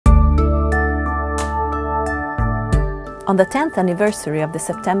On the 10th anniversary of the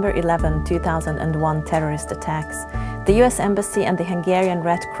September 11, 2001 terrorist attacks, the US Embassy and the Hungarian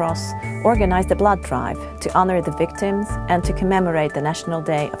Red Cross organized a blood drive to honor the victims and to commemorate the National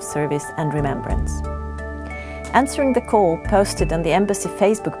Day of Service and Remembrance. Answering the call posted on the Embassy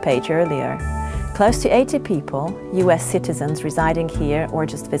Facebook page earlier, close to 80 people, US citizens residing here or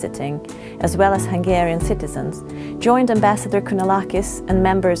just visiting, as well as Hungarian citizens, joined Ambassador Kounalakis and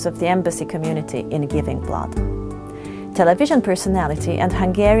members of the embassy community in giving blood. Television personality and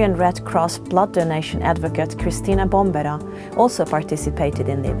Hungarian Red Cross blood donation advocate Kristina Bombera also participated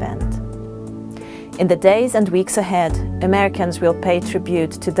in the event. In the days and weeks ahead, Americans will pay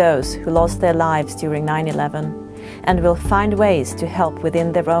tribute to those who lost their lives during 9/11 and will find ways to help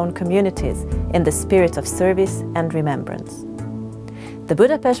within their own communities in the spirit of service and remembrance. The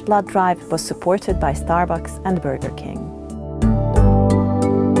Budapest blood drive was supported by Starbucks and Burger King.